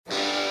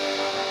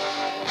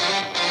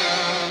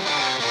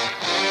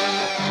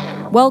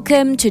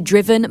Welcome to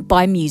Driven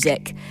by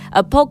Music,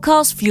 a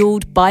podcast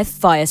fueled by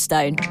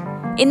Firestone.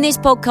 In this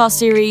podcast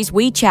series,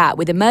 we chat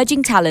with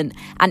emerging talent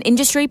and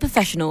industry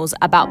professionals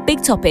about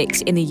big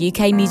topics in the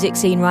UK music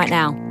scene right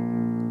now.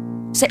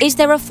 So is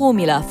there a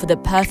formula for the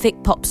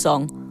perfect pop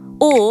song?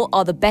 Or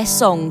are the best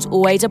songs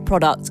always a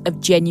product of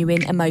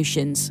genuine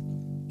emotions?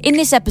 In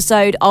this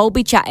episode, I'll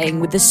be chatting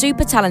with the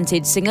super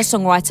talented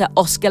singer-songwriter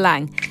Oscar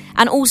Lang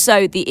and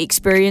also the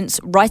experienced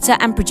writer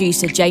and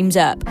producer James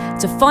Earp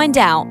to find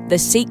out the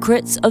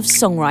secrets of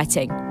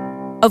songwriting.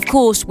 Of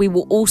course, we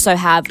will also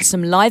have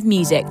some live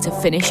music to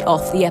finish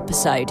off the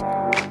episode.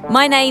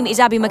 My name is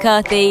Abby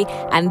McCarthy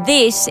and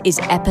this is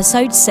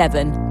episode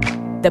 7,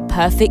 The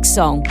Perfect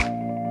Song.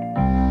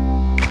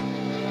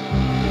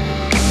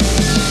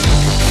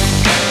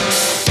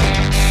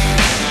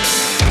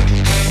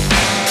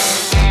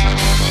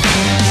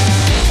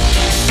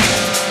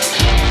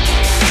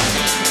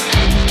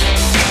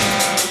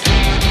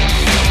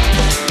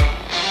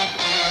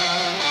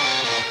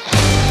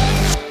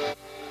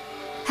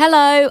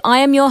 Hello, I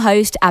am your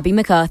host, Abby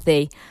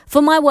McCarthy.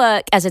 For my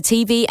work as a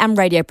TV and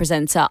radio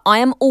presenter, I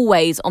am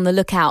always on the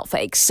lookout for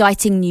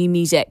exciting new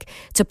music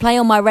to play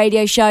on my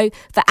radio show,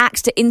 for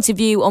acts to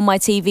interview on my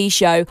TV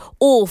show,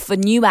 or for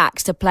new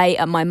acts to play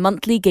at my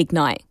monthly gig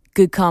night,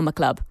 Good Karma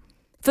Club.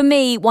 For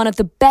me, one of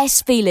the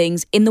best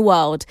feelings in the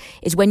world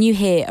is when you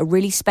hear a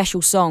really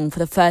special song for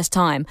the first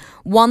time,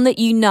 one that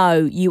you know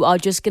you are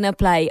just going to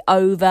play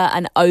over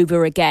and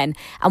over again,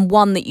 and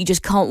one that you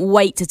just can't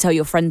wait to tell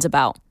your friends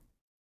about.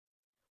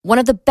 One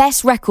of the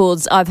best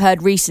records I've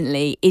heard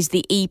recently is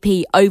the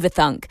EP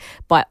Overthunk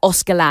by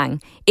Oscar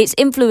Lang. It's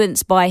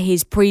influenced by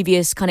his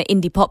previous kind of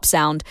indie pop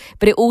sound,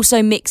 but it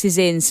also mixes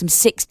in some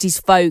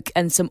 60s folk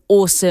and some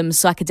awesome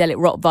psychedelic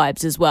rock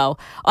vibes as well.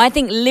 I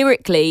think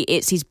lyrically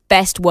it's his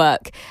best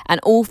work,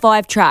 and all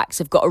 5 tracks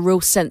have got a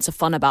real sense of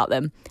fun about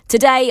them.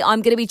 Today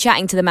I'm going to be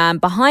chatting to the man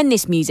behind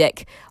this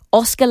music,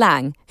 Oscar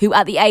Lang, who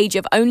at the age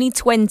of only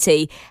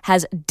 20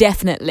 has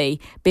definitely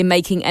been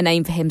making a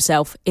name for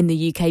himself in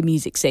the UK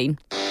music scene.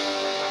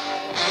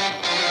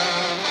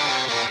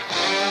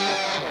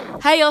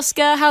 Hey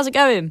Oscar, how's it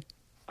going?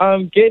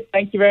 I'm good,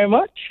 thank you very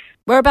much.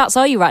 Whereabouts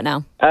are you right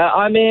now?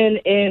 I'm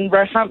in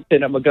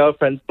Roehampton at my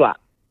girlfriend's flat.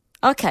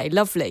 Okay,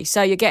 lovely.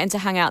 So you're getting to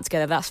hang out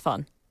together, that's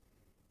fun.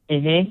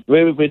 Mm-hmm.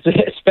 We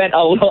spent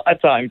a lot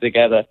of time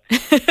together.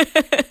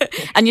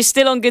 And you're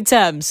still on good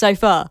terms so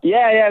far?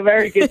 Yeah,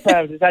 very good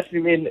terms. It's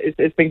actually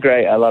been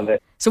great, I love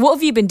it. So what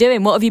have you been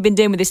doing? What have you been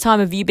doing with this time?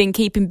 Have you been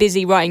keeping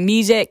busy writing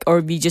music, or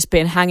have you just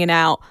been hanging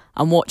out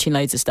and watching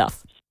loads of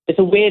stuff? It's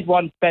a weird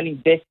one,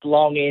 spending this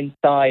long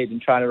inside and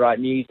trying to write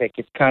music.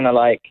 It's kind of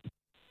like,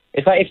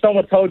 it's like if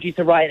someone told you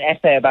to write an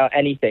essay about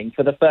anything,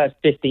 for the first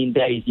 15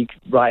 days you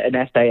could write an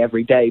essay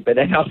every day, but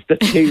then after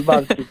 2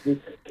 months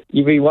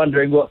you'd be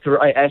wondering what to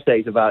write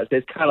essays about. So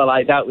it's kind of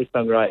like that with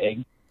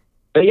songwriting.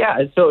 But yeah,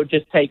 it's sort of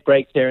just take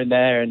breaks here and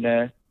there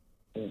and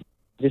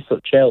just sort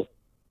of chill.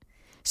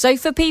 So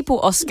for people,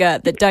 Oscar,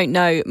 that don't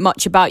know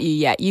much about you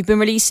yet, you've been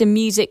releasing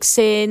music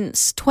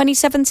since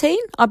 2017,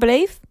 I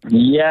believe?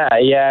 Yeah.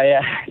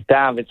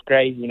 Damn, it's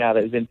crazy now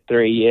that it's been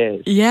 3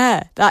 years.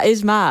 Yeah, that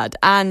is mad.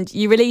 And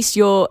you released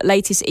your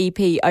latest EP,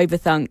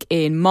 Overthunk,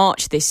 in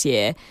March this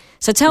year.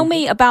 So tell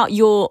me about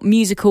your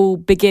musical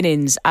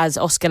beginnings as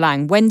Oscar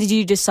Lang. When did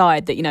you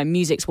decide that,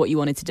 music's what you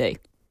wanted to do?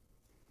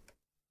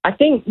 I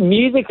think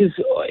music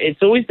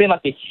it's always been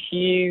like a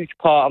huge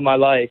part of my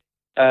life.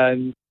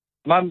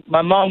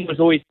 My mom was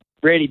always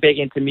really big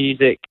into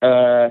music.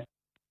 We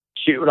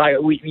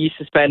used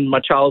to spend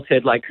my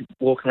childhood like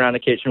walking around the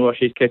kitchen while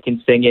she was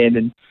cooking,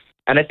 singing,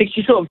 and I think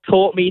she sort of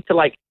taught me to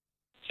like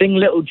sing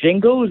little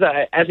jingles.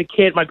 As a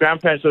kid, my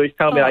grandparents always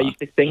tell me I used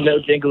to sing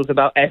little jingles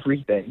about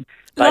everything.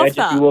 Like I'd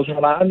just be walking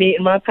around, I'm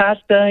eating my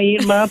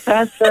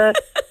pasta.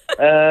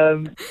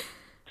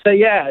 So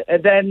yeah,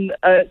 and then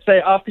so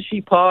after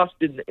she passed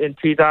in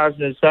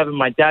 2007,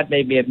 my dad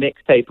made me a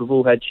mixtape of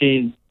all her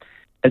tunes.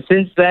 And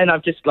since then,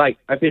 I've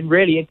been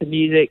really into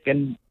music,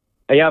 and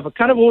I've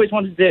kind of always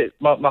wanted to do it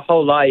my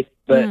whole life.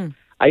 But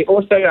I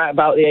also, at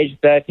about the age of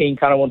 13,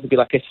 kind of wanted to be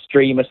like a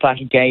streamer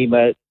 /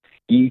 gamer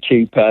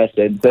YouTube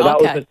person. So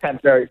that was a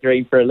temporary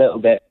dream for a little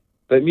bit.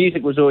 But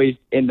music was always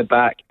in the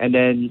back. And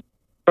then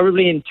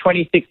probably in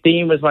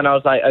 2016 was when I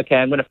was like, okay,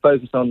 I'm going to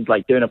focus on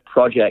like doing a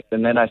project.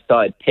 And then I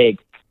started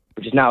Pig,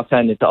 which is now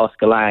turned into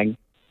Oscar Lang.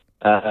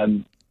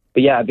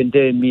 But yeah, I've been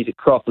doing music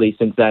properly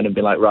since then and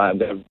been like, right, I'm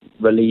going to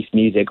release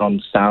music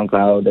on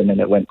SoundCloud, and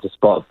then it went to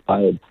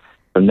Spotify. And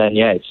from then,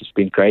 yeah, it's just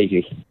been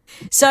crazy.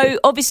 So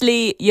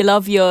obviously you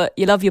love your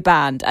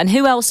band, and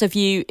who else have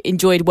you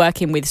enjoyed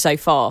working with so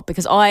far?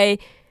 Because I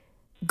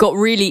got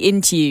really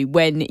into you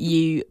when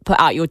you put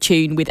out your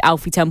tune with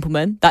Alfie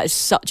Templeman. That is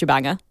such a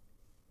banger.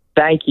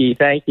 Thank you.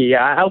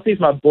 Yeah, Alfie's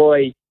my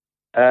boy.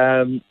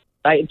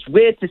 It's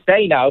weird to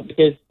say now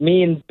because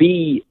me and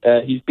B,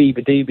 who's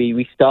Beaver Doobie,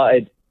 we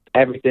started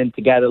everything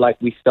together. Like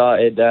we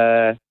started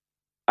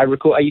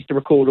I used to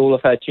record all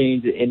of her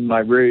tunes in my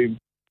room.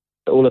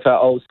 All of her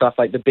old stuff,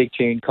 like the big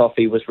tune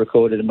Coffee, was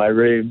recorded in my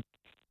room.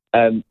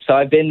 So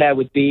I've been there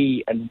with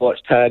B and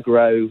watched her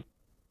grow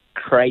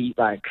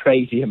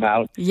crazy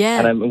amount.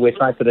 Yeah. And we're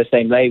signed for the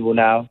same label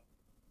now.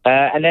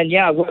 And then,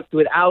 I worked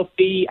with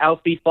Alfie.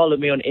 Alfie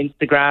followed me on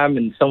Instagram,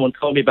 and someone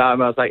told me about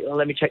him. I was like, oh,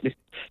 let me check this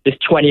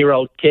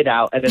 20-year-old kid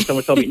out. And then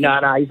someone told me, no,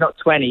 he's not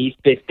 20, he's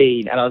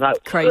 15. And I was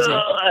like, crazy.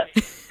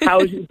 How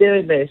is he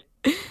doing this?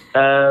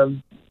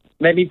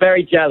 Made me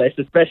very jealous,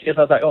 especially if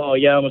I was like, oh,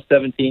 yeah, I'm a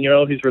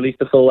 17-year-old who's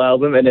released a full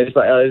album. And it's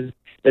like, oh,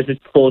 there's this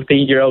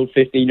 14-year-old,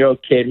 15-year-old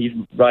kid who's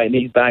writing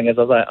these bangers.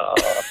 I was like, oh,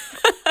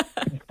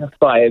 that's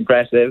quite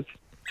aggressive.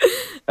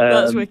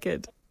 That's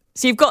wicked.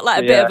 So you've got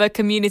like a bit of a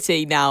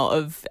community now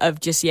of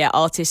just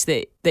artists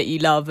that you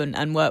love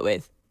and work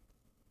with.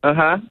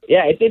 Yeah,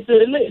 it's a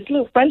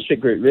little friendship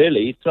group,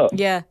 really. It's not.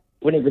 Yeah.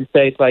 Wouldn't even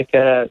say it's like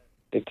a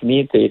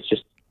community. It's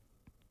just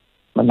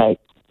my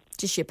mates.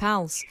 Just your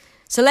pals.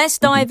 So let's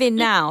dive in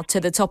now to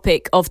the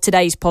topic of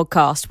today's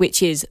podcast,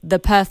 which is the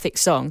perfect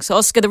song. So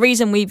Oscar, the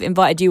reason we've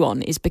invited you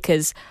on is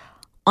because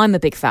I'm a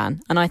big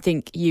fan, and I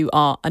think you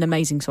are an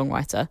amazing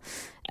songwriter.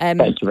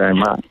 Thank you very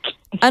much.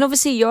 And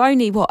obviously, you're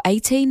only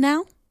 18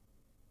 now.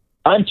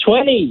 I'm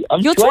 20.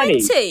 You're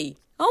 20?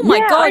 Oh my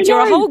God,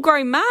 you're a whole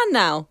grown man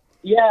now.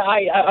 Yeah,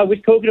 I was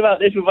talking about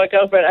this with my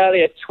girlfriend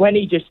earlier.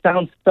 20 just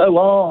sounds so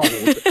old.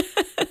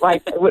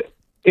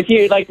 If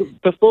you,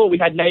 before we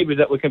had neighbours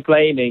that were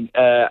complaining,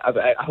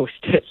 I was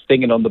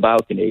singing on the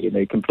balcony and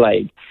they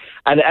complained.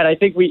 And I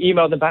think we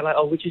emailed them back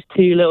we're just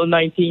two little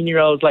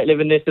 19-year-olds living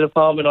in this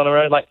apartment on our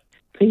own.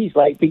 Please,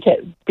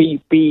 be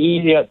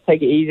easy,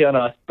 take it easy on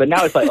us. But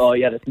now it's there's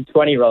some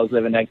 20-year-olds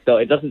living next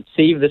door. It doesn't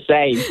seem the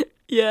same.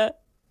 Yeah.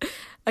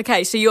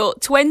 Okay, so you're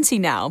 20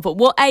 now, but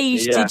what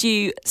age did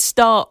you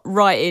start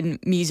writing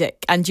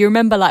music? And do you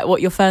remember what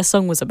your first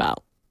song was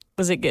about?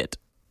 Was it good?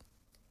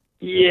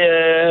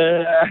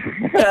 Yeah.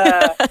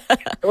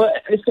 Well,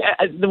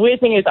 the weird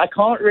thing is I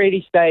can't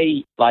really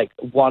say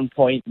one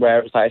point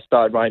where I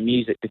started writing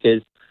music,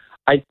 because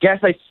I guess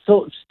I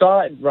sort of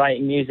started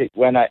writing music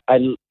when I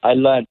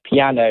learned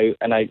piano,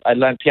 and I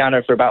learned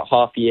piano for about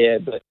half a year.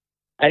 But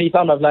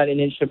anytime I've learned an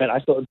instrument,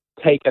 I sort of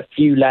take a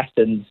few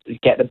lessons,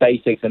 get the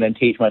basics, and then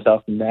teach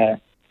myself from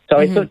there. So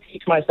I sort of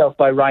teach myself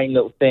by writing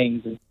little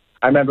things. And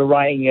I remember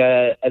writing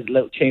a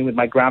little tune with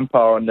my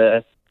grandpa on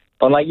a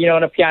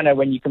piano,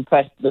 when you can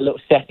press the little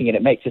setting and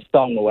it makes a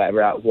song or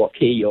whatever out of what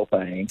key you're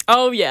playing.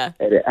 Oh, yeah.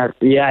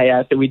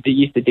 Yeah. So we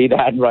used to do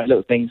that and write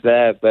little things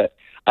there. But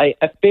I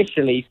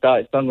officially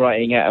started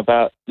songwriting at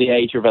about the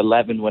age of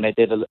 11 when I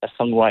did a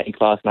songwriting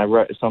class, and I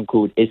wrote a song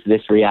called Is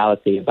This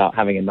Reality, about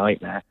having a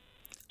nightmare.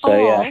 So,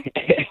 yeah.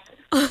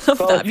 I love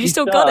that. Have you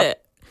still got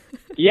it?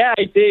 Yeah,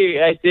 I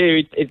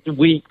do. It's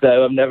weak,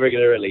 though. I'm never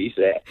going to release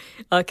it.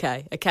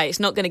 Okay. It's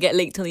not going to get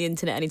leaked on the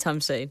internet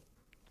anytime soon.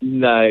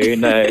 No.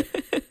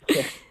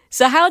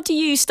 So how do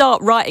you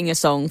start writing a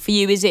song? For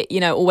you, is it,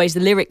 always the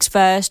lyrics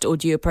first, or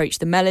do you approach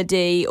the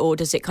melody, or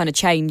does it kind of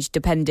change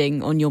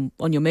depending on your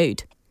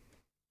mood?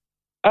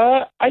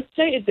 I'd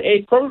say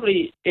it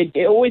probably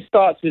always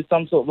starts with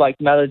some sort of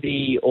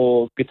melody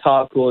or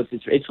guitar chords.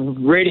 It's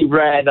really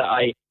rare that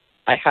I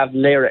have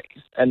lyrics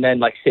and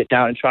then sit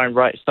down and try and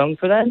write a song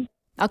for them.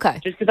 Okay.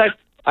 Just because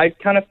I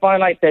kind of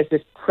find there's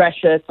this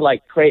pressure to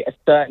create a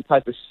certain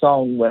type of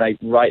song when I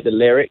write the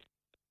lyrics.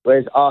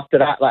 Whereas after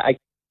that,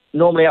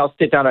 normally I'll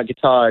sit down at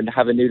guitar and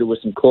have a noodle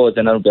with some chords,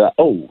 and I'll be like,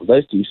 oh,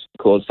 those two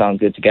chords sound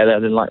good together.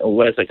 And then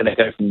where's it going to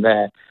go from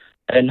there?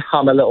 And then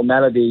hum a little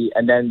melody,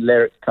 and then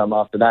lyrics come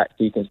after that,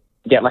 so you can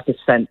get a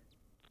sense,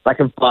 a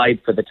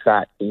vibe for the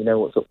track, so you know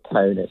what sort of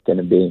tone it's going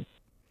to be.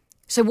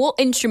 So what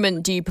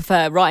instrument do you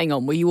prefer writing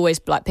on? Will you always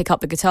pick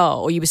up the guitar,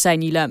 or you were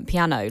saying you learnt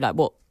piano?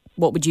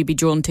 What would you be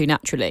drawn to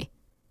naturally?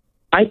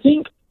 I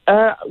think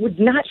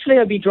naturally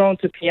I'd be drawn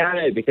to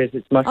piano, because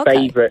it's my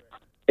favourite.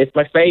 It's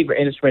my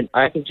favourite instrument.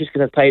 I think just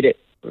because I played it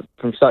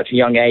from such a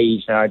young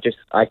age, and I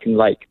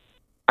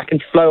can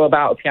flow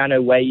about a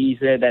piano way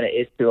easier than it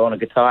is to on a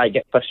guitar. I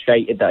get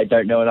frustrated that I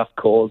don't know enough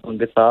chords on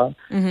guitar.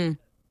 Mm-hmm.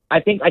 I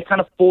think I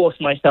kind of force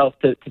myself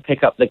to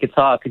pick up the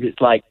guitar, because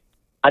it's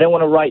I don't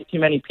want to write too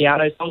many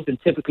piano songs, and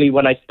typically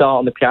when I start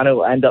on the piano,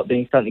 it'll end up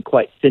being something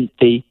quite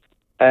synthy.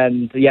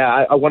 And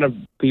I want to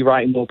be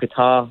writing more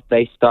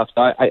guitar-based stuff.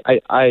 So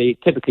I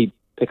typically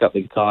pick up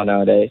the guitar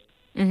nowadays.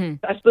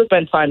 Mm-hmm. I still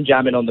spend time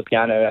jamming on the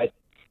piano.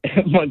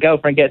 My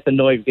girlfriend gets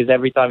annoyed because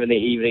every time in the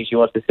evening she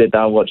wants to sit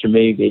down and watch a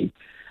movie.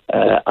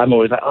 I'm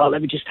always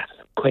let me just have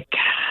a quick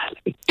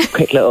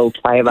little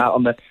play about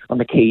on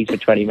the keys for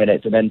 20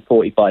 minutes, and then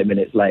 45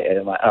 minutes later,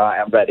 I'm all right,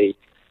 I'm ready.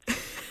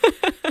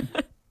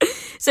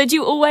 So do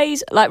you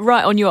always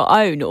write on your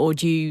own, or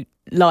do you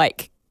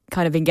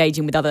kind of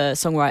engaging with other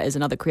songwriters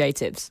and other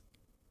creatives?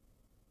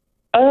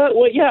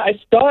 Well, yeah, I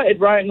started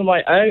writing on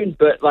my own,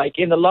 but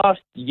in the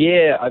last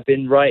year, I've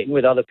been writing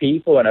with other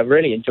people, and I've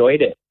really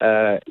enjoyed it.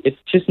 It's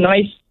just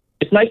nice.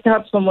 It's nice to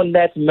have someone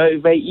there to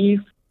motivate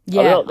you.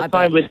 Yeah, a lot of the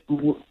time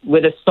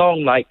with a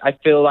song, I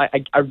feel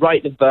I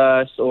write the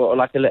verse or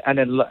and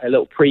then a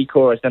little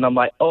pre-chorus, and I'm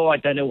like, oh, I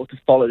don't know what to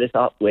follow this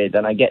up with,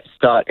 and I get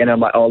stuck, and I'm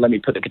like, oh, let me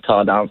put the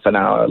guitar down for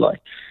now,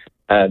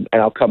 and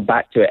I'll come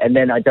back to it, and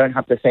then I don't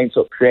have the same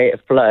sort of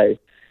creative flow.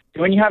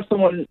 So when you have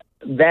someone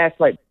there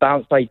to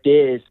bounce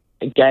ideas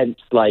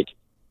against like,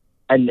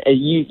 and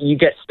you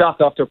get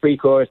stuck after a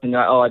pre-chorus and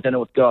you're like, oh, I don't know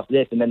what to go after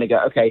this, and then they go,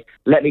 okay,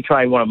 let me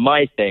try one of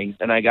my things,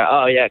 and I go,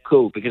 oh yeah,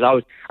 cool, because I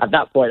was at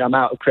that point I'm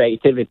out of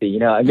creativity, you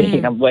know what I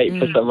mean? I'm waiting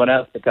for someone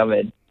else to come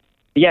in.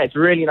 But yeah, it's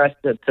really nice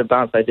to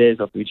bounce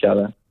ideas off of each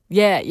other.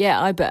 Yeah,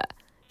 I bet.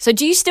 So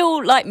do you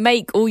still like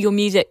make all your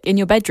music in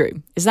your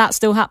bedroom? Is that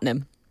still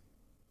happening?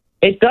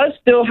 It does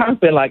still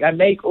happen. Like, I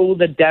make all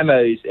the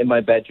demos in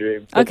my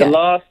bedroom. But okay.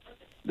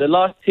 The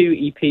last two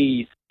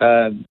EPs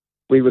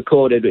we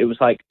recorded, it was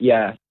like,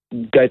 yeah,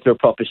 go to a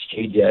proper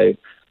studio.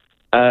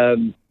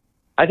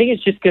 I think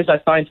it's just because I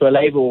signed to a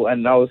label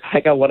and I was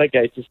like, I want to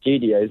go to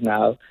studios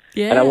now.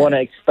 Yeah. And I want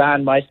to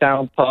expand my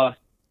sound past.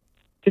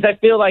 Because I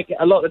feel like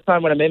a lot of the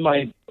time when I'm in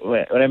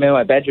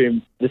my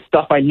bedroom, the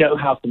stuff I know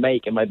how to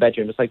make in my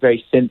bedroom, it's like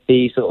very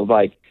synthy, sort of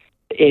like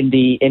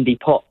indie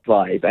pop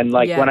vibe. And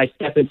like when I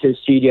step into the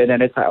studio,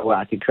 then it's like, well,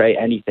 I could create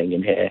anything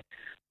in here.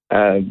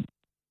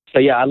 So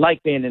yeah, I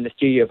like being in the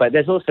studio, but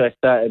there's also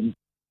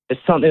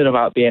there's something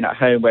about being at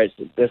home where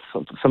there's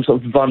some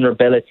sort of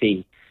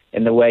vulnerability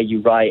in the way you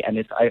write,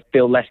 and I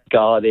feel less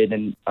guarded,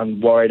 and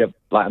I'm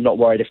not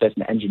worried if there's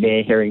an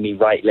engineer hearing me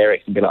write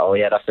lyrics and be like, oh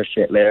yeah, that's a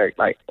shit lyric,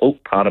 like, oh,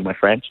 pardon my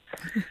French.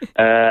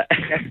 But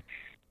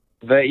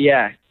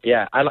yeah,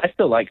 I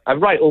still I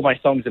write all my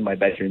songs in my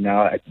bedroom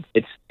now.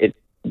 It'd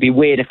be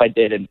weird if I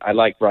didn't. I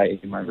like writing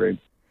in my room.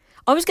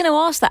 I was going to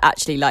ask that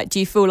actually, like, do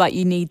you feel like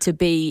you need to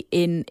be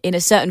in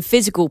a certain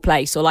physical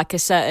place or like a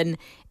certain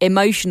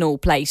emotional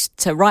place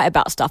to write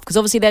about stuff? Because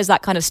obviously there's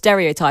that kind of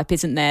stereotype,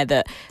 isn't there,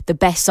 that the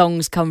best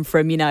songs come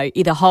from, you know,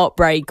 either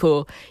heartbreak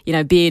or, you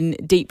know, being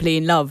deeply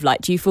in love.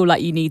 Like, do you feel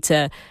like you need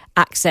to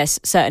access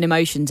certain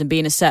emotions and be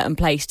in a certain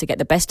place to get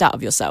the best out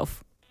of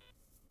yourself?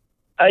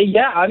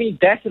 Yeah, I mean,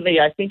 definitely.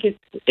 I think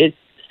it's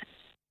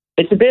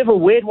a bit of a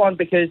weird one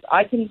because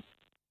I can...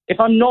 If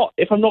I'm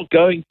not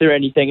going through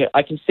anything,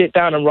 I can sit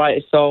down and write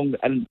a song,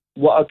 and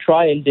what I'll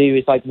try and do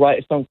is like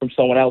write a song from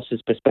someone else's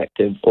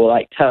perspective or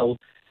like tell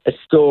a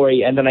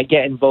story, and then I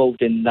get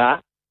involved in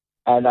that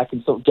and I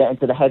can sort of get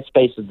into the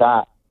headspace of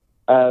that.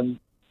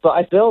 But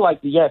I feel like,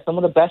 yeah, some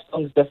of the best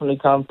songs definitely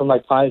come from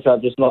like times where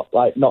I've just not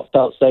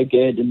felt so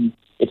good, and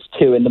it's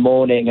 2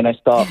 a.m. and I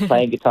start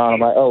playing guitar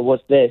and I'm like, oh,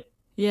 what's this?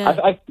 Yeah.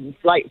 I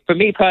like, for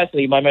me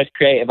personally, my most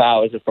creative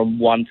hours are from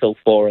 1 till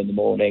 4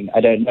 a.m. I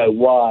don't know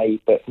why,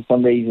 but for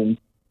some reason,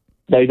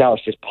 those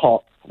hours just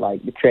pop.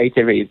 Like, the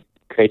creativity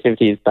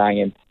is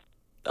banging.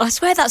 I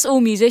swear that's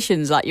all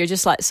musicians. Like, you're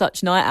just like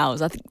such night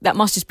owls. I think that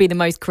must just be the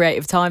most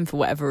creative time for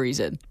whatever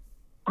reason.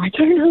 I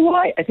don't know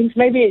why. I think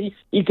maybe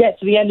you get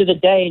to the end of the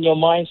day and your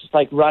mind's just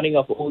like running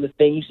off all the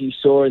things you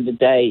saw in the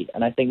day,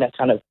 and I think that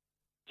kind of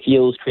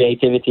fuels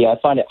creativity. I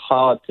find it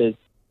hard to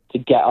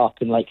get up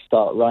and like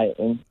start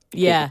writing.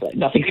 Yeah. Like,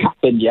 nothing's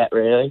happened yet,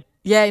 really.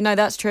 Yeah, no,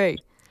 that's true.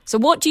 So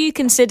what do you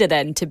consider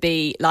then to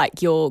be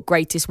like your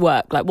greatest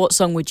work? Like, what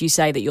song would you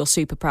say that you're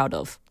super proud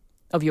of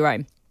your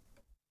own?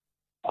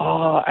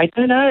 Oh, I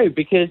don't know,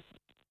 because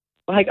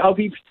like I'll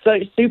be so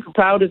super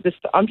proud of this.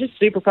 I'm just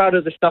super proud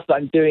of the stuff that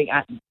I'm doing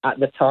at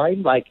the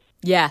time. Like,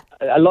 yeah,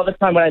 a lot of the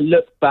time when I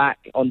look back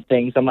on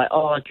things, I'm like,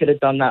 oh, I could have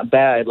done that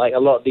better. Like, a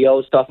lot of the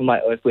old stuff, I'm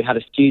like, oh, if we had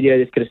a studio,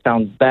 this could have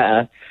sounded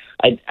better.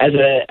 As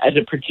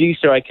a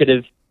producer, I could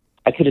have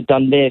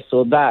done this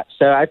or that.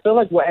 So I feel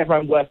like whatever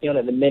I'm working on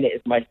at the minute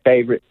is my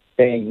favorite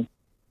thing.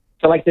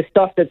 So like the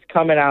stuff that's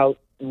coming out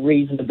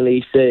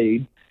reasonably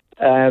soon,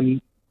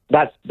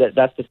 that's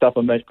the stuff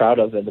I'm most proud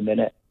of at the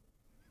minute.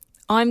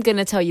 I'm going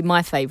to tell you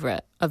my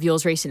favourite of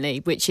yours recently,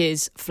 which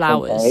is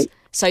Flowers. Okay.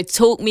 So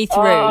talk me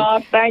through. Oh,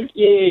 thank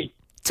you.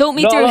 Talk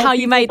me through how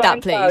you made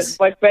that, please.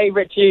 My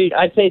favourite tune.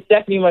 I'd say it's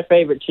definitely my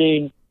favourite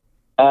tune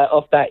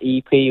off that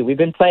EP. We've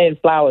been playing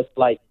Flowers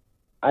for like,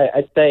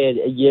 I'd say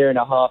a year and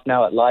a half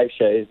now at live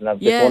shows, and I've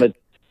just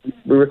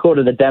we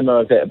recorded a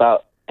demo of it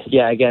about,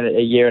 again,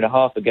 a year and a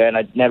half ago, and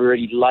I'd never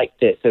really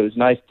liked it, so it was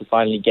nice to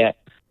finally get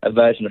a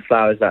version of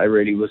Flowers that I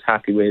really was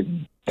happy with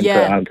and put it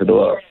out to the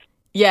world.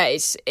 Yeah,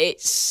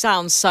 it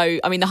sounds so...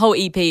 I mean, the whole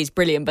EP is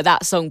brilliant, but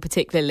that song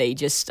particularly,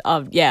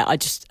 I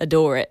just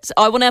adore it. So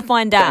I want to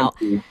find out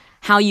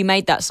how you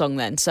made that song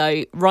then.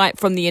 So right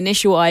from the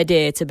initial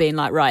idea to being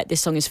like, right,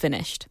 this song is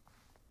finished.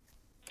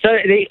 So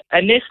the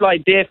initial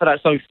idea for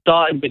that song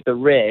started with the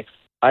riff.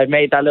 I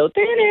made that little...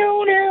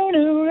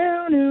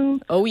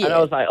 Oh, yeah. And I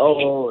was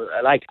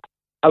like,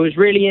 I was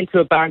really into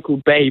a band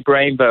called Babe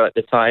Rainbow at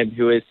the time,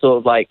 who is sort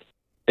of like,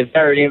 they're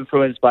very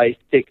influenced by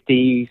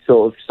 60s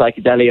sort of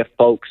psychedelia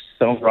folk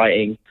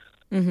songwriting.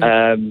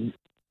 Mm-hmm.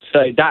 So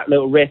that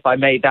little riff, I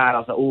made that, and I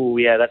was like, oh,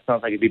 yeah, that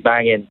sounds like it'd be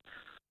banging.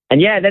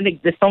 And yeah, then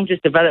the song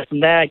just developed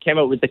from there. I came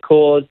up with the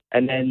chords,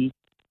 and then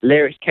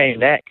lyrics came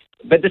next.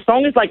 But the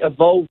song is like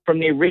evolved from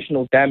the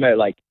original demo.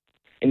 Like,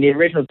 in the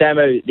original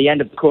demo, the end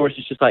of the chorus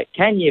is just like,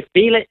 can you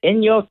feel it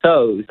in your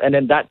toes? And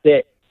then that's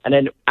it. And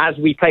then as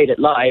we played it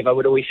live, I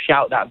would always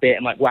shout that bit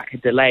and like whack a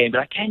delay and be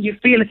like, can you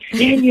feel it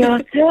in your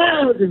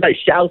toes? And like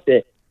shout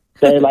it.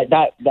 So like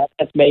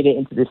that's made it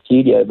into the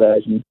studio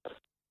version.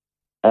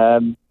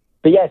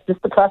 But yeah, it's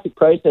just the classic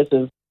process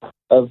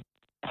of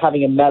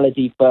having a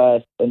melody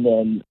first and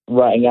then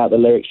writing out the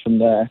lyrics from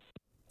there.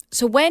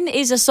 So when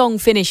is a song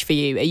finished for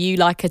you? Are you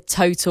like a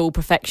total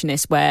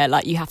perfectionist where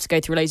like you have to go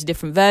through loads of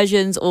different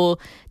versions, or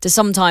do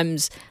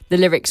sometimes the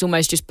lyrics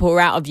almost just pour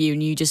out of you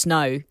and you just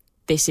know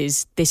this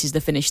is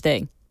the finished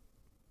thing?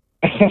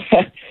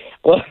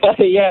 Well,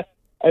 yeah.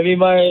 I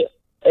mean,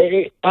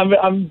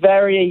 I'm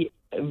very,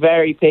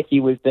 very picky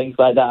with things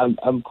like that.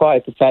 I'm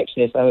quite a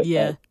perfectionist.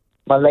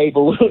 My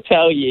label will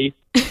tell you.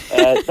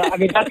 I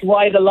mean, that's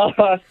why the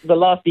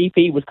last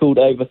EP was called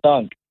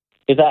Overthunk.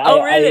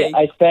 Really?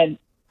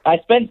 I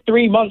spent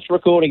 3 months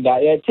recording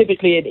that.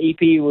 Typically, an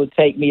EP will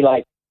take me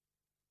like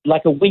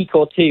a week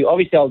or two.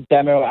 Obviously, I'll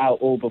demo it out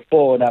all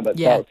before now, but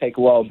that'll take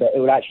a while. But it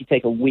would actually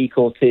take a week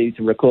or two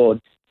to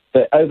record.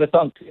 But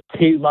Overthunk took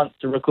 2 months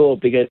to record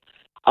because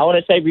I want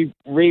to say we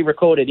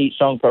re-recorded each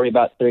song probably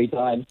about 3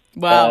 times.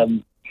 Wow.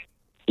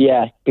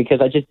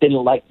 Because I just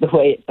didn't like the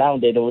way it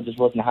sounded or just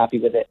wasn't happy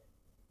with it.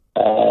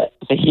 I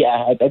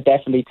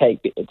definitely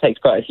it takes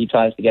quite a few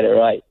times to get it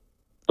right.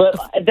 But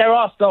there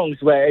are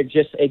songs where it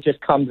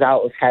just comes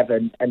out of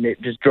heaven and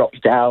it just drops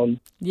down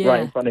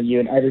right in front of you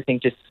and everything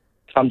just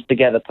comes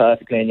together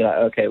perfectly and you're like,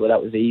 okay, well,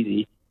 that was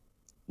easy.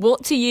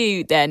 What to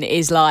you then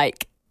is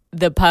like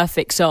the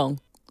perfect song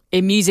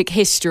in music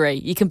history?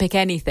 You can pick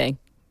anything.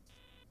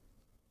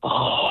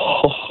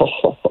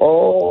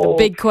 The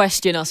big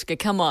question, Oscar.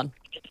 Come on.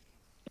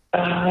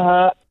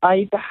 I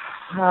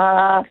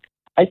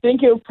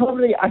think it'll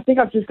probably. I think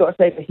I've just got to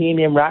say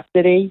Bohemian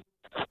Rhapsody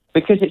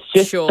because it's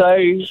just so.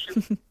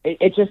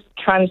 It just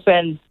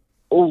transcends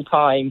all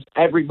times.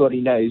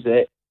 Everybody knows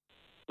it.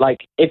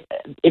 Like if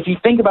you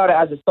think about it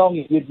as a song,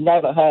 you've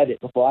never heard it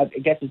before. I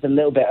guess it's a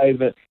little bit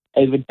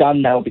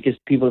overdone now because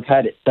people have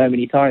heard it so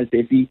many times. But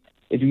if you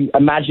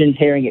imagine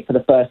hearing it for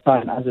the first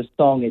time as a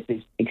song, it's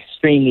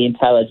extremely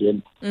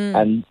intelligent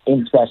and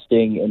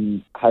interesting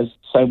and has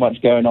so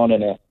much going on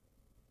in it.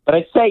 But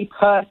I'd say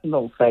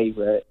personal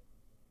favourite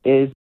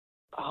is,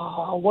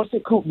 what's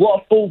it called?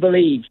 What a Fool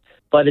Believes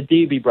by the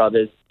Doobie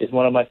Brothers is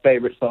one of my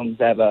favourite songs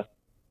ever.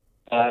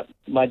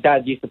 My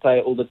dad used to play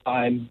it all the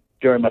time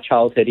during my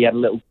childhood. He had a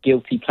little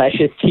guilty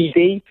pleasure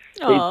TV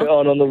he'd put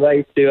on the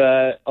way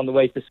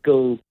to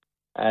school.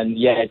 And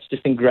it's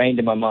just ingrained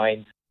in my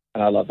mind.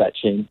 And I love that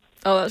tune.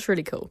 Oh, that's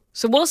really cool.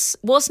 So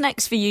what's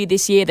next for you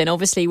this year then?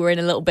 Obviously, we're in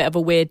a little bit of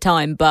a weird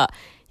time, but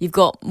you've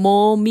got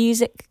more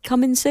music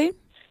coming soon?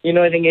 You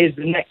know, the thing is,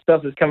 the next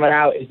stuff that's coming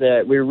out is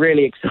we're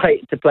really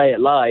excited to play it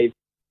live,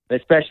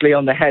 especially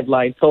on the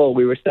headline tour.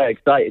 We were so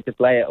excited to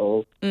play it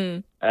all.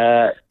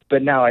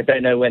 But now I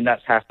don't know when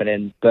that's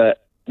happening,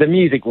 but the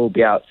music will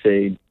be out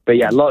soon. But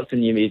yeah, lots of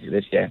new music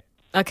this year.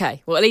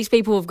 Okay, well, at least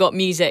people have got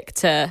music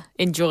to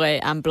enjoy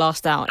and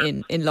blast out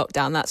in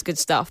lockdown. That's good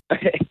stuff.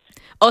 Okay.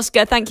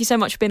 Oscar, thank you so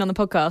much for being on the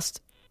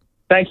podcast.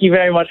 Thank you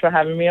very much for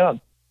having me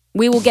on.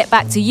 We will get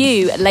back to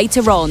you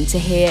later on to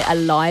hear a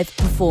live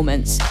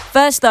performance.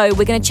 First, though,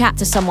 we're going to chat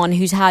to someone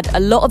who's had a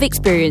lot of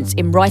experience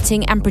in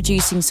writing and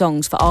producing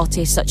songs for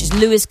artists such as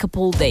Lewis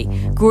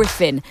Capaldi,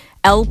 Griffin,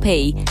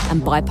 LP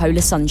and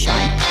Bipolar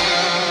Sunshine.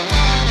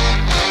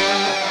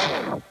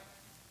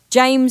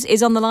 James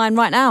is on the line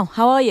right now.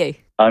 How are you?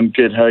 I'm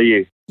good. How are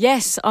you?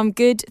 Yes, I'm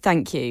good.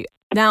 Thank you.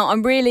 Now,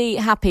 I'm really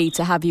happy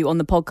to have you on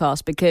the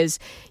podcast because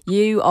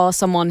you are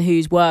someone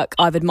whose work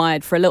I've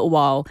admired for a little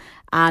while,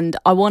 and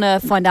I want to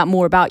find out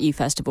more about you,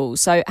 first of all.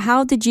 So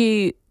how did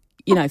you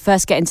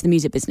first get into the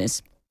music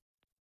business?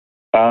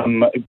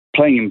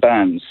 Playing in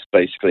bands,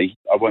 basically.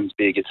 I wanted to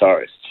be a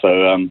guitarist. So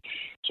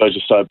I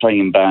just started playing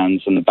in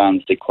bands, and the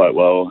bands did quite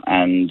well,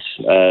 and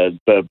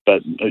but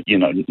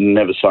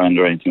never signed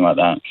or anything like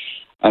that.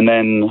 And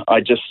then I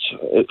just,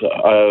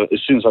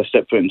 as soon as I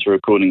stepped foot into a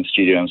recording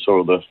studio and saw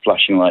all the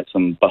flashing lights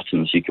and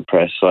buttons you could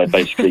press, so I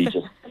basically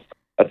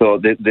I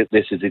thought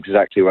this is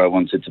exactly where I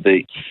wanted to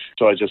be.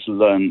 So I just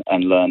learned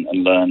and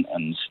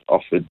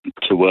offered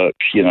to work,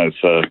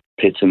 for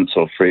pittance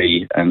or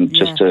free and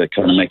just to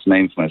kind of make a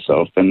name for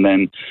myself. And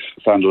then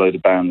found a load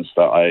of bands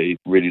that I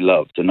really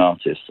loved and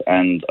artists,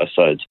 and I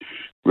started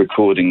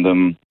recording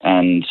them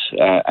and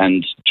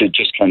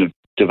just kind of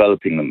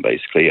developing them,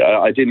 basically.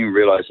 I didn't even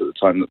realise at the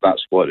time that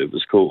that's what it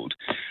was called.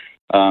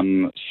 So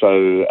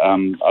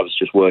I was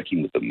just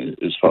working with them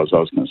as far as I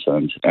was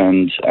concerned.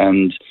 And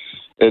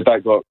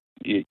that got,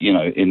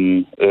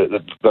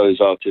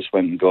 those artists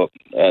went and got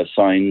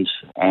signed.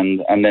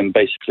 And then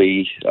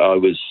basically I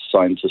was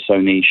signed to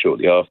Sony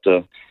shortly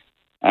after.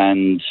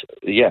 And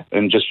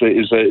just it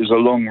was a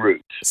long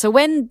route. So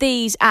when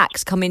these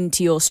acts come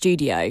into your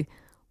studio,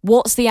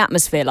 what's the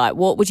atmosphere like?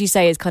 What would you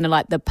say is kind of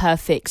like the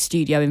perfect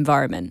studio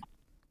environment?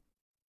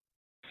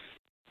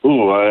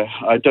 Oh,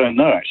 I don't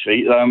know,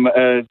 actually.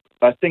 I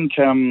think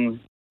I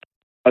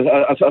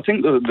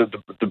think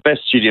the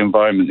best studio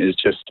environment is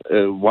just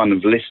one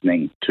of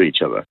listening to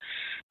each other.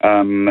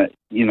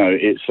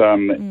 It's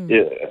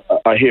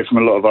I hear from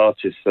a lot of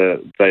artists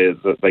that they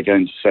go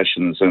into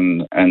sessions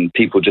and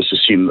people just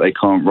assume that they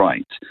can't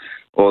write,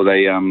 or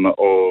they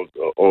or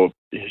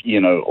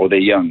they're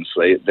young,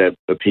 so their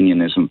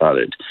opinion isn't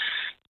valid.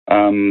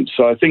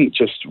 So I think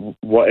just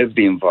whatever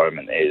the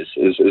environment is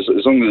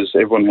as long as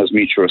everyone has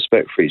mutual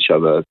respect for each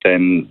other,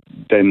 then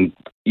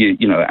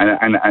you know,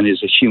 and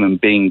is a human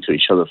being to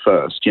each other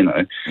first, you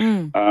know,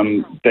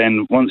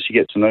 then once you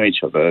get to know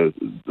each other,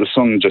 the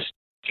song just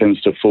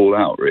tends to fall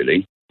out,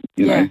 really,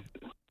 you know.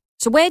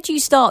 So where do you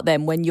start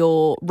then when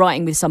you're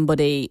writing with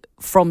somebody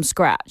from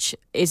scratch?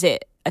 Is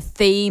it a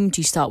theme?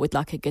 Do you start with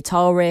like a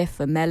guitar riff,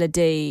 a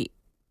melody,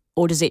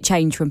 or does it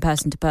change from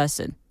person to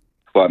person?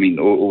 Well, I mean,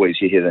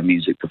 always you hear their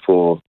music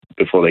before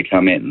they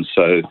come in.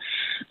 So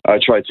I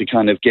try to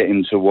kind of get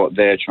into what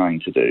they're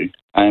trying to do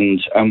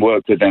and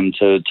work with them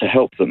to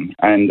help them.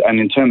 And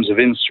in terms of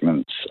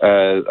instruments,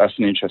 that's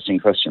an interesting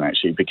question,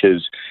 actually,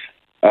 because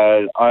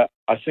I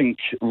think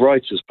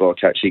writer's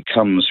block actually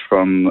comes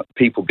from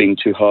people being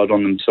too hard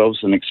on themselves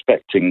and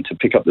expecting to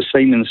pick up the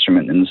same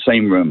instrument in the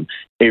same room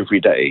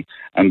every day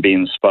and be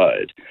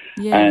inspired.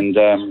 Yeah. And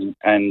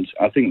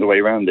I think the way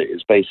around it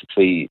is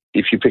basically,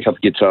 if you pick up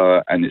a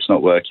guitar and it's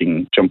not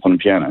working, jump on a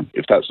piano.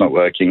 If that's not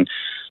working,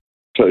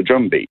 put a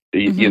drum beat.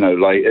 You know,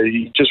 like,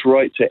 you just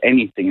write to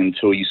anything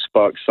until you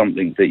spark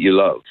something that you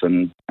love,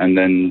 and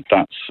then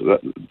that's,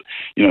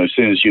 you know, as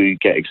soon as you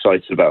get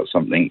excited about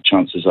something,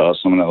 chances are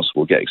someone else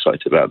will get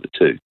excited about it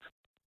too.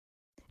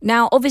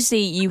 Now,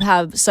 obviously, you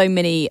have so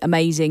many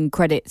amazing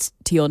credits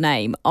to your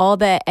name. Are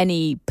there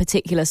any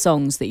particular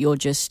songs that you're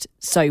just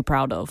so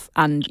proud of,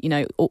 and, you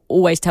know,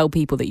 always tell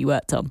people that you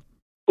worked on?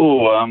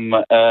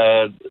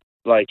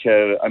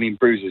 I mean,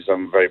 Bruises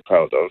I'm very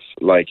proud of,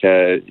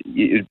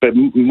 but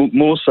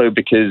more so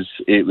because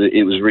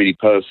it was really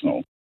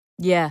personal.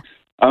 Yeah.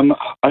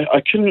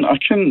 I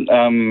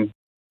couldn't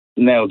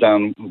nail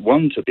down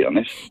one, to be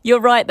honest. You're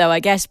right, though. I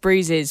guess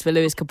Bruises for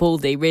Lewis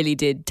Capaldi really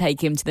did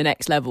take him to the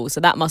next level. So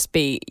that must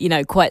be, you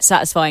know, quite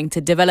satisfying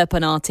to develop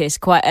an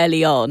artist quite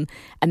early on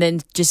and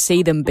then just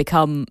see them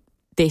become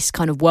this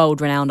kind of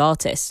world-renowned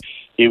artist.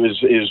 It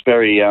was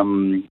very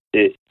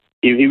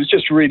It was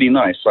just really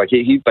nice. Like,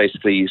 he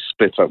basically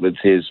split up with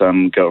his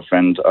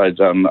girlfriend. I'd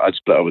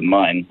split up with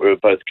mine. We were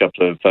both a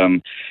couple of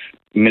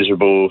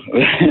miserable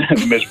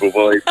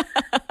boys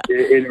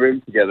in a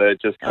room together,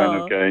 just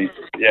kind of going,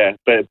 yeah.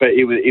 But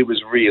it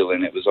was real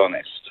and it was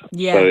honest.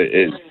 Yeah. So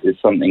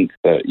it's something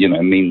that, you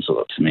know, means a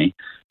lot to me.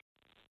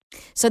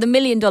 So the $1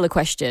 million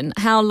question: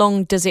 how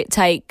long does it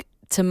take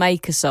to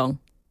make a song,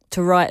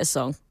 to write a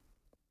song?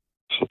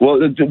 Well,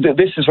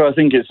 this is where I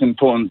think it's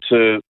important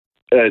to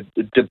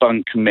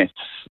debunk myths.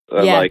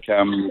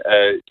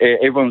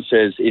 Everyone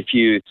says if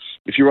you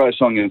write a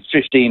song in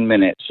 15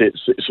 minutes,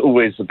 it's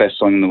always the best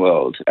song in the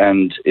world,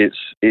 and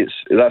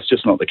that's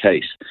just not the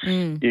case.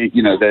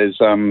 You know,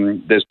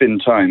 there's been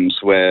times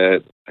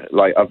where,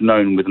 like, I've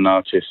known with an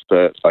artist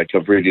that, like,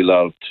 I've really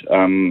loved.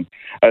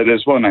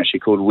 There's one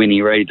actually called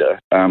Winnie Raider,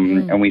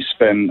 and we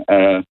spent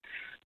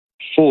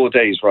 4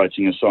 days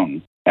writing a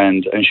song.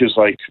 And she was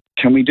like,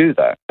 "Can we do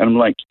that?" And I'm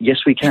like,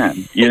 "Yes, we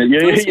can." You know, we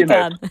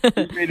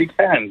really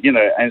can. You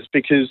know, and it's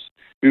because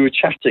we were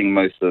chatting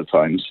most of the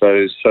time.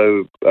 So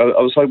I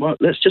was like, "Well,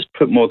 let's just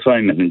put more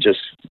time in and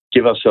just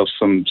give ourselves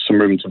some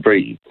room to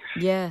breathe."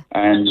 Yeah.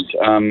 And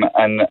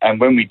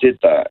when we did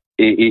that,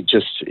 it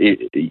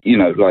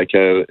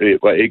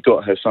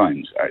got her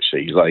signed,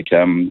 actually, like,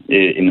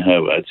 in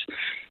her words.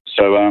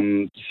 So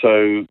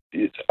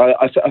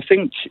I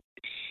think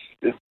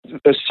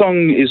a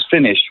song is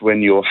finished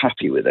when you're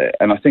happy with it,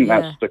 and I think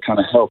that's the kind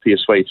of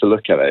healthiest way to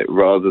look at it,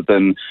 rather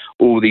than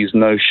all these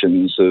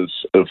notions of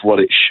what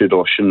it should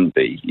or shouldn't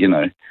be, you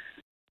know.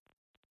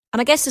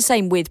 And I guess the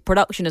same with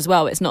production as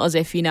well. It's not as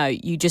if, you know,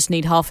 you just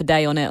need half a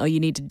day on it or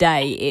you need a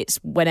day. It's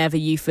whenever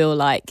you feel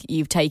like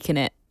you've taken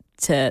it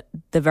to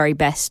the very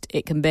best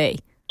it can be.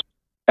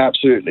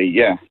 Absolutely,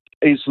 yeah.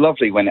 It's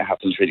lovely when it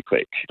happens really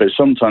quick, but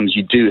sometimes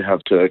you do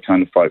have to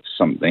kind of fight for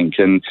something,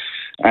 and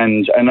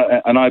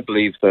I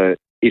believe that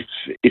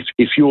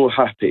if you're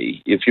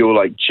happy, if you're,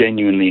 like,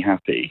 genuinely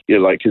happy, you're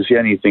like, because the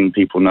only thing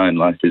people know in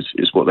life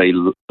is what they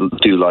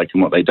do like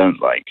and what they don't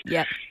like.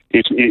 Yeah.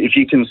 If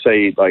you can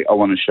say, like, I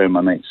want to show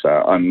my mates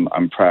that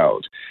I'm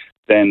proud,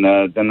 then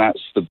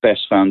that's the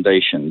best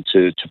foundation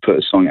to put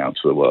a song out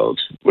to the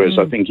world. Whereas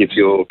I think if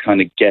you're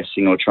kind of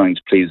guessing or trying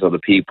to please other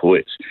people,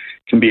 it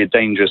can be a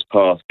dangerous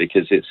path,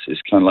 because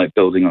it's kind of like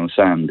building on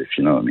sand, if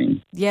you know what I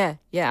mean. Yeah,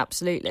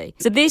 absolutely.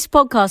 So this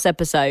podcast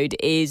episode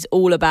is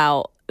all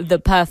about the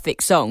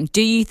perfect song.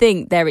 Do you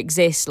think there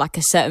exists, like,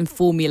 a certain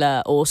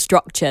formula or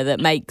structure that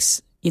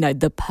makes, you know,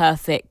 the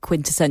perfect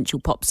quintessential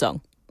pop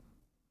song?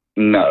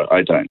 No,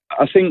 I don't.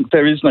 I think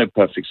there is no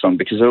perfect song,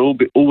 because there will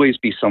always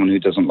be someone who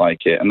doesn't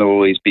like it, and there will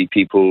always be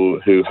people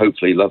who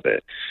hopefully love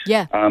it.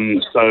 Yeah.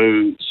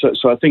 So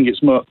I think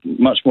it's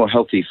much more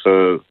healthy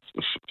for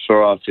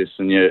artists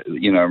and,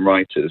 you know,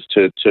 writers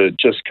to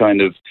just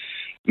kind of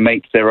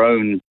make their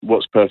own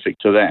what's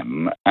perfect to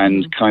them,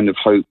 and kind of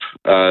hope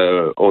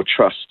or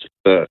trust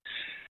that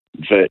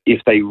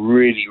if they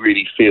really,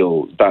 really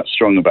feel that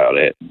strong about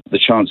it, the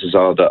chances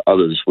are that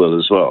others will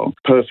as well.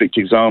 Perfect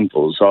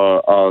examples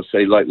are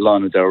say, like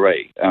Lana Del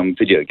Rey,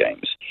 video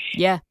games.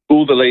 Yeah.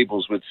 All the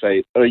labels would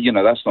say, "Oh,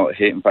 that's not a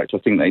hit." In fact, I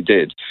think they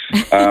did.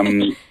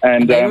 And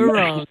They were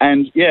wrong.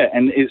 And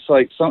it's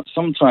like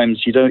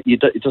sometimes you don't.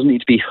 It doesn't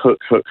need to be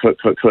hook.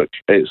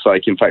 It's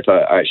like, in fact,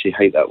 I actually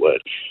hate that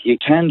word.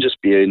 It can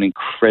just be an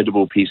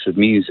incredible piece of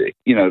music.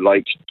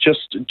 Like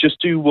just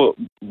do what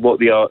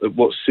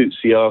suits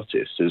the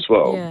artist as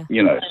well.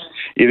 Yeah.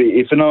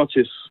 If an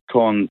artist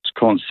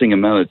can't sing a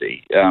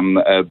melody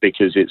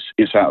because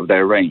it's out of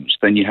their range,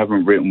 then you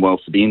haven't written well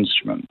for the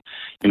instrument.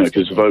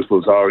 Because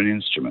vocals are an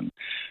instrument.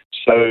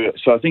 So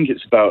I think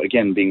it's about,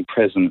 again, being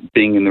present,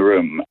 being in the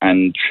room,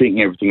 and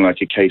treating everything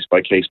like a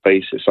case-by-case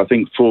basis. I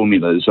think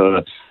formulas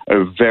are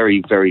a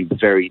very, very,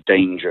 very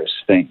dangerous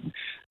thing,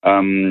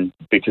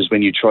 because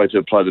when you try to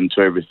apply them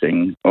to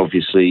everything,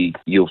 obviously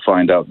you'll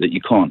find out that you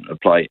can't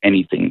apply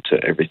anything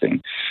to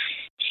everything.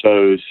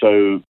 So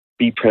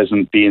be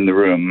present, be in the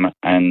room,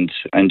 and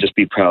just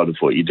be proud of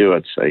what you do,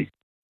 I'd say.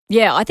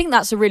 Yeah, I think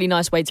that's a really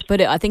nice way to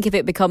put it. I think if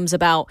it becomes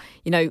about,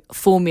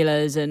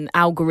 formulas and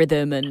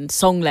algorithm and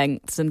song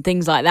lengths and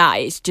things like that,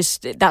 it's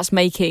just, that's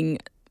making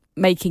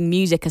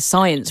music a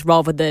science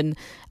rather than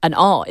an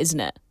art, isn't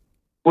it?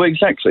 Well,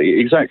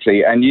 exactly.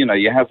 And,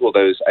 you have all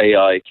those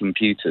AI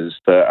computers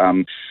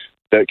that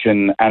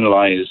can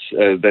analyze,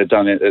 they're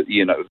done it,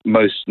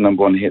 most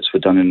number one hits were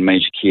done in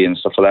major key and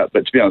stuff like that.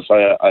 But to be honest,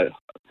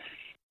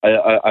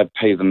 I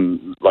pay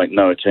them like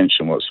no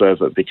attention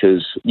whatsoever,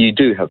 because you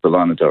do have the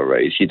Lana Del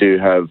Reys, you do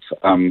have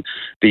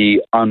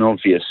the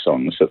unobvious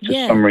songs that for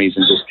some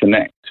reason just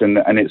connect,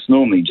 and it's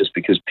normally just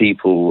because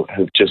people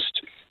have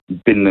just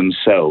been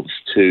themselves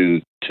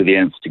to the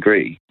nth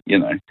degree,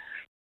 Yeah,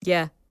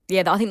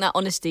 I think that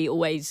honesty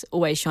always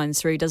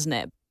shines through, doesn't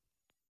it?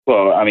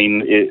 Well, I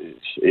mean,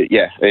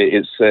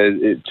 it's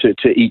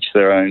to each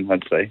their own,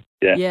 I'd say.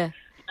 Yeah.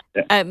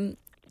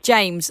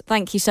 James,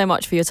 thank you so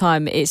much for your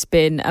time. It's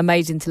been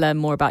amazing to learn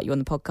more about you on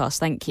the podcast.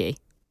 Thank you.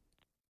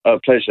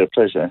 Pleasure.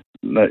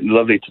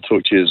 Lovely to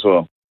talk to you as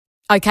well.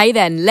 Okay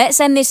then, let's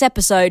end this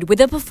episode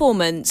with a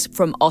performance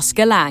from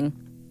Oscar Lang.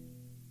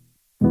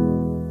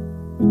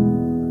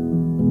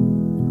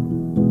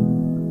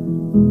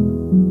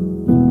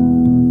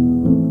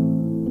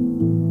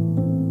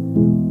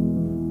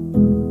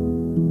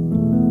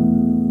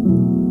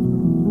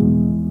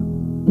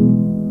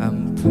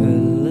 I'm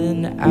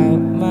pulling out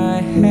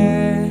my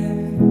hair.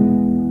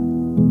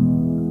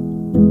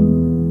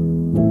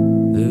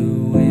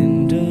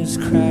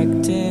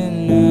 Cracked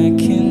in, I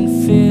can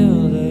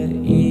feel the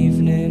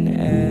evening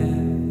air.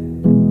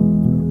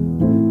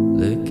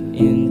 Look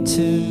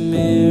into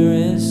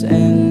mirrors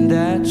and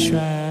I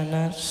try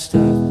not to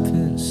stop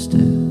and stare.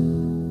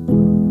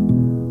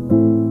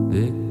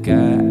 The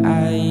guy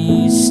I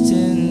used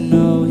to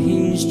know,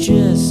 he's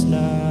just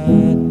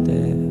not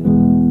there.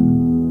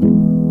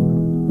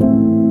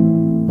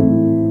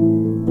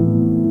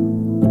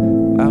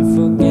 I'm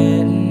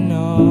forgetting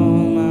all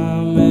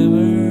my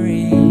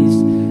memories,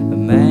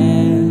 a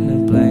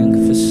blank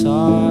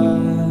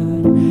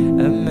facade,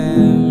 a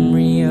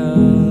memory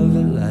of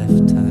a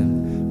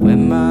lifetime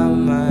when my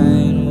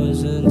mind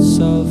wasn't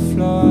so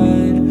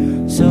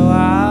flawed. So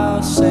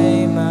I'll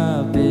say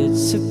my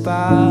bits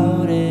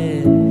about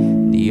it.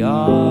 The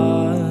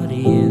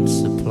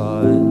audience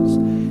applauds,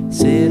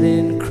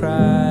 sitting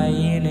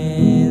crying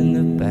in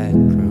the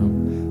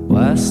background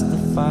whilst the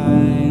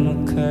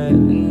final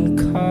curtain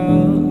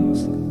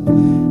calls.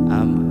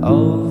 I'm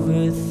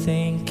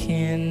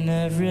overthinking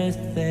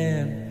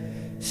everything,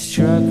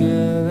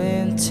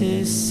 struggling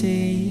to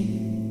see,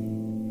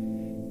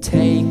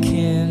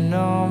 taking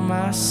all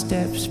my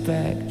steps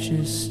back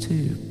just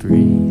to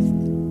breathe.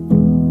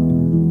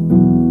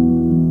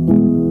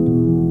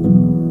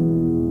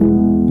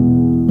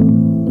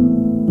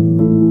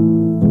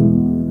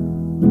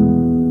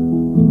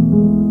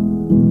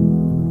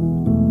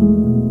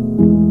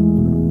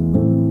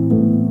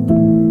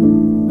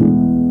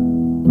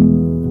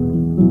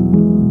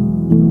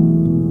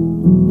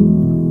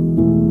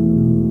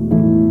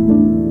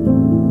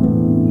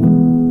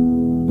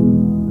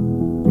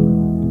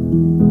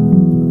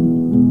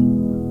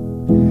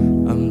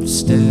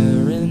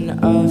 Staring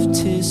off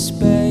to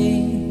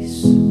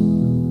space,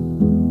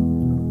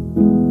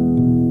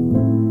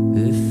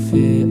 the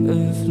fear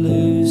of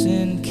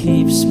losing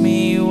keeps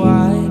me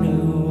wide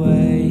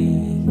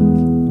awake.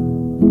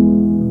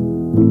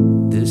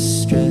 The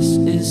stress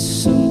is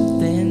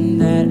something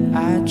that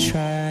I try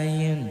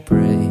and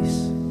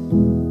embrace,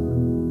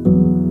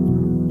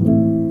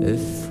 a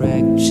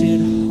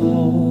fractured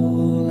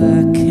hole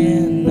I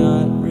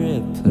cannot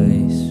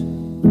replace.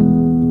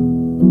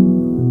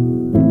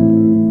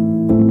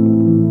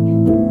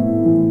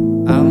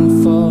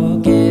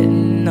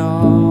 Forgetting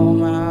all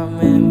my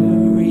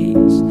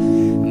memories,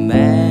 a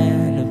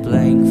man, a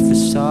blank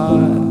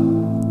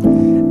facade,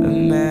 a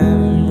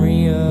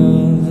memory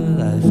of a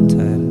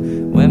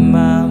lifetime when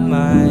my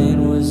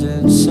mind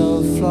wasn't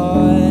so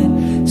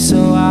flawed.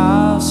 So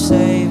I'll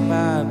say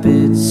my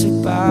bits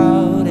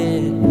about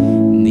it,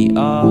 and the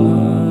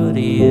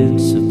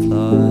audience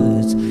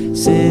applauds,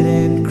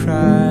 sitting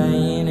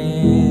crying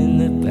in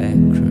the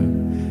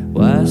background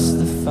whilst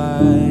the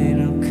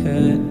final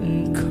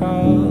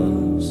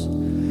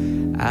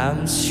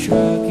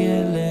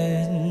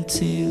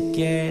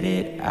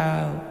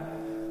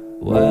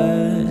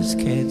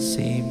can't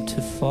seem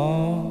to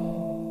fall.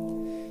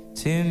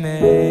 Too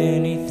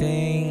many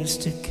things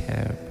to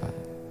care about,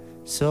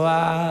 so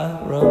I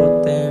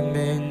wrote them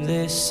in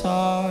this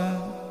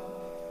song.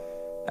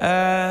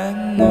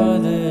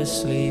 Another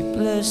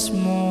sleepless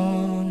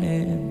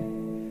morning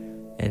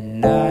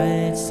and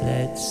nights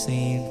that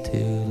seem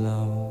too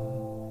long,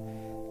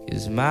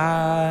 'cause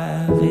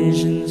my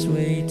vision's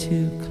way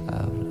too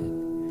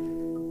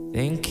clouded,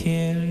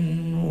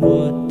 thinking,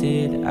 what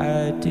did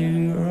I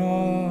do wrong?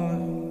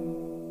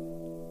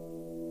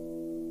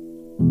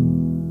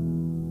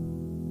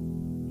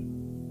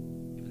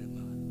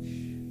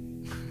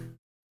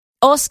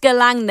 Oscar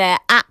Lang there,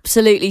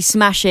 absolutely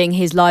smashing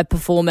his live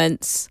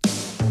performance.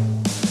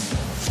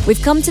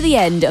 We've come to the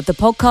end of the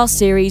podcast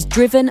series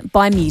Driven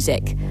by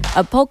Music,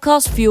 a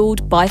podcast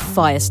fueled by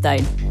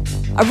Firestone.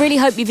 I really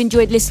hope you've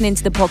enjoyed listening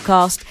to the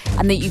podcast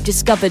and that you've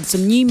discovered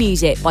some new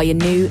music by your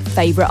new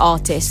favourite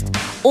artist,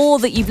 or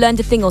that you've learned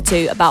a thing or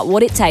two about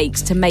what it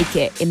takes to make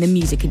it in the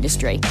music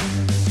industry.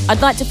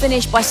 I'd like to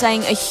finish by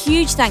saying a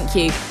huge thank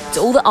you to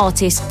all the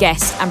artists,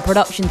 guests and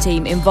production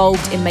team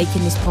involved in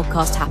making this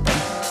podcast happen.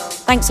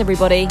 Thanks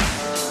everybody.